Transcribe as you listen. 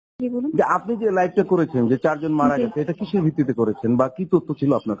জি বলুন। যে আপনি যে লাইভটা করেছেন যে 4 জন মারা গেছে, এটা কিসের ভিত্তিতে করেছেন বা কি তথ্য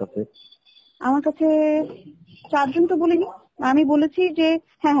ছিল আপনার কাছে? আমার কাছে 4 জন তো বলিনি। আমি বলেছি যে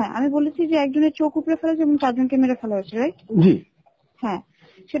আমি বলেছি যে একজনের চোখ উপড়ে ফেলেছে এবং 4 জনকে মেরে ফেলা হয়েছে, রাইট? জি হ্যাঁ,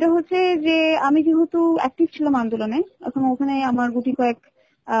 সেটা হচ্ছে যে আমি যেহেতু অ্যাক্টিভ ছিলাম আন্দোলনে, এখন ওখানে আমার গুটি কয়েক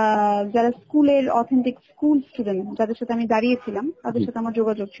যারা স্কুলের অথেন্টিক স্কুল স্টুডেন্ট যাদের সাথে আমি দাঁড়িয়েছিলাম তাদের সাথে আমার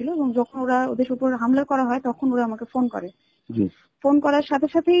যোগাযোগ ছিল, এবং যখন ওদের উপর হামলা করা হয় তখন ওরা আমাকে ফোন করে। জি ফোন করার সাথে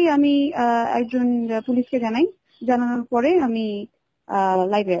সাথেই আমি একজন পুলিশকে জানাই। জানানোর পরে আমি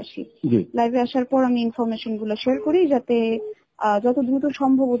লাইভে আসি। জি লাইভে আসার পর আমি ইনফরমেশন গুলো শেয়ার করি যাতে যত দ্রুত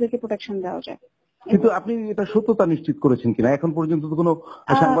সম্ভব ওদেরকে প্রোটেকশন দেওয়া যায়। কিন্তু আপনি এটা সত্যতা নিশ্চিত করেছেন কিনা? এখন পর্যন্ত তো কোনো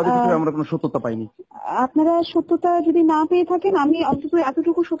সাংবাদিক হিসেবে আমরা কোনো সত্যতা পাইনি। আপনারা সত্যতা যদি না পেয়ে থাকেন, আমি অন্তত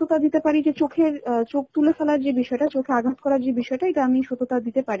এতটুকু সত্যতা দিতে পারি যে চোখ তুলে ফেলার যে বিষয়টা, চোখে আঘাত করার যে বিষয়টা, এটা আমি সত্যতা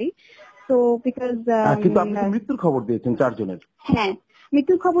দিতে পারি। তো বিকজ কিন্তু আপনি তো মৃত্যুর খবর দিয়েছেন 4 জনের। হ্যাঁ,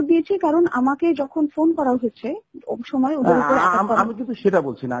 মৃত্যুর খবর দিয়েছি কারণ আমাকে যখন ফোন করা হয়েছে সময় ওদের উপর আমি কিন্তু সেটা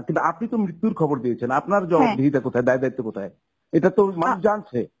বলছি না, কিন্তু আপনি তো মৃত্যুর খবর দিয়েছেন, আপনার জবাবদিহিতা কোথায়, দায় দায়িত্ব কোথায়? এটা তো মানুষ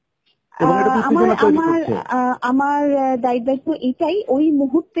জানছে এবং এটা উত্তেজনা তৈরি করছে। আমার দায়িত্ব এটাই, ওই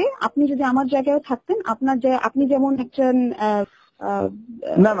মুহূর্তে আপনি যদি আমার জায়গায় থাকতেন, আপনি যেমন একজন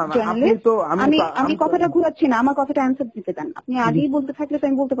না না না, আপনি তো আমি কথাটা ঘুরাচ্ছি না, আমার কথাটা অ্যান্সার দিতে দেন। আপনি আগেই বলতে থাকলে তো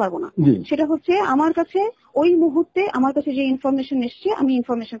আমি বলতে পারবো না। সেটা হচ্ছে আমার কাছে ওই মুহূর্তে আমার কাছে যে ইনফরমেশন এসছে, আমি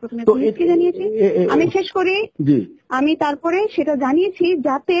ইনফরমেশন প্রথমে পুলিশকে জানিয়েছি। আমি শেষ করি, আমি তারপরে সেটা জানিয়েছি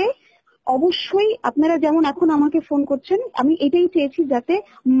যাতে অবশ্যই আপনারা যেমন এখন আমাকে ফোন করছেন, আমি এটাই চেয়েছি যাতে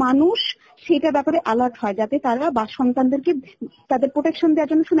মানুষ সেটা ব্যাপারে অ্যালার্ট হয়, যাতে তারা বা সন্তানদেরকে তাদের প্রোটেকশন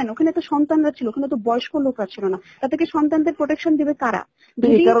দেওয়ার জন্য। শুনেন, ওখানে তো সন্তানরা ছিল, ওখানে তো বয়স্ক লোকরা ছিল না, তাদেরকে সন্তানদের প্রোটেকশন দেবে কারা?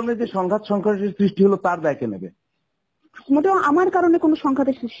 এই কারণে যে সংঘাত সংঘর্ষের সৃষ্টি হলো তার দায় কে নেবে? মোটেও আমার কারণে কোনো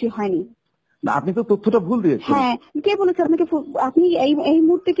সংঘাতের সৃষ্টি হয়নি। না, আপনি তো তথ্যটা ভুল দিয়েছেন। হ্যাঁ, কে বলেছে আপনাকে? আপনি এই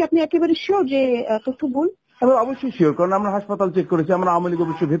মুহূর্তে কি আপনি একেবারে শিওর যে তথ্য ভুল? আমরা অবশ্যই শিওর, কারণ আমরা হাসপাতাল চেক করেছি, আমরা আওয়ামী লীগ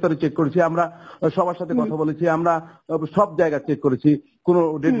অবশ্যই ভেতরে চেক করেছি, আমরা সবার সাথে কথা বলেছি, আমরা সব জায়গা চেক করেছি, কোনো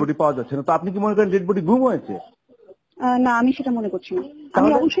ডেড বডি পাওয়া যাচ্ছে না। তো আপনি কি মনে করেন ডেড বডি গুম হয়েছে? না, আমি সেটা মনে করছি না। আমি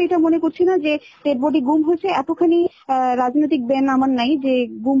অবশ্যই এটা মনে করছি না যে ডেড বডি গুম হয়েছে। এতখানি রাজনৈতিক ব্যান আমার নাই যে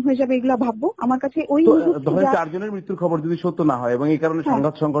গুম হয়ে যাবে এগুলো ভাববো। আমার কাছে ওই 4 জনের মৃত্যুর খবর যদি সত্য না হয় এবং এই কারণে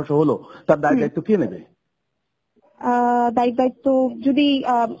সংঘাত সংঘর্ষ হলো, তার দায় দায়িত্ব কে নেবে? দায়িত্ব যদি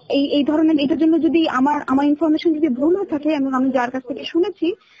এই ধরনের, এটার জন্য যদি আমার ইনফরমেশন যদি ভুল হয়ে থাকে এবং আমি যার কাছ থেকে শুনেছি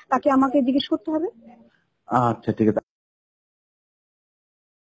তাকে আমাকে জিজ্ঞেস করতে হবে। আচ্ছা, ঠিক আছে।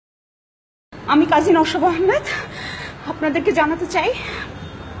 আমি কাজী নওশাবা আহমেদ আপনাদেরকে জানাতে চাই,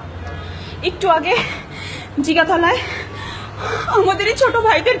 একটু আগে জিগাতলায় আমাদের এই ছোট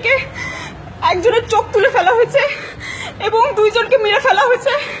ভাইদেরকে একজনের চোখ তুলে ফেলা হয়েছে এবং 2 জনকে মেরে ফেলা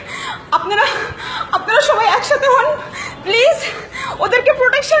হয়েছে। আপনারা সবাই একসাথে হন প্লিজ, ওদেরকে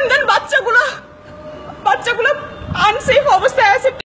প্রোটেকশন দেন। বাচ্চাগুলো আনসেফ অবস্থায়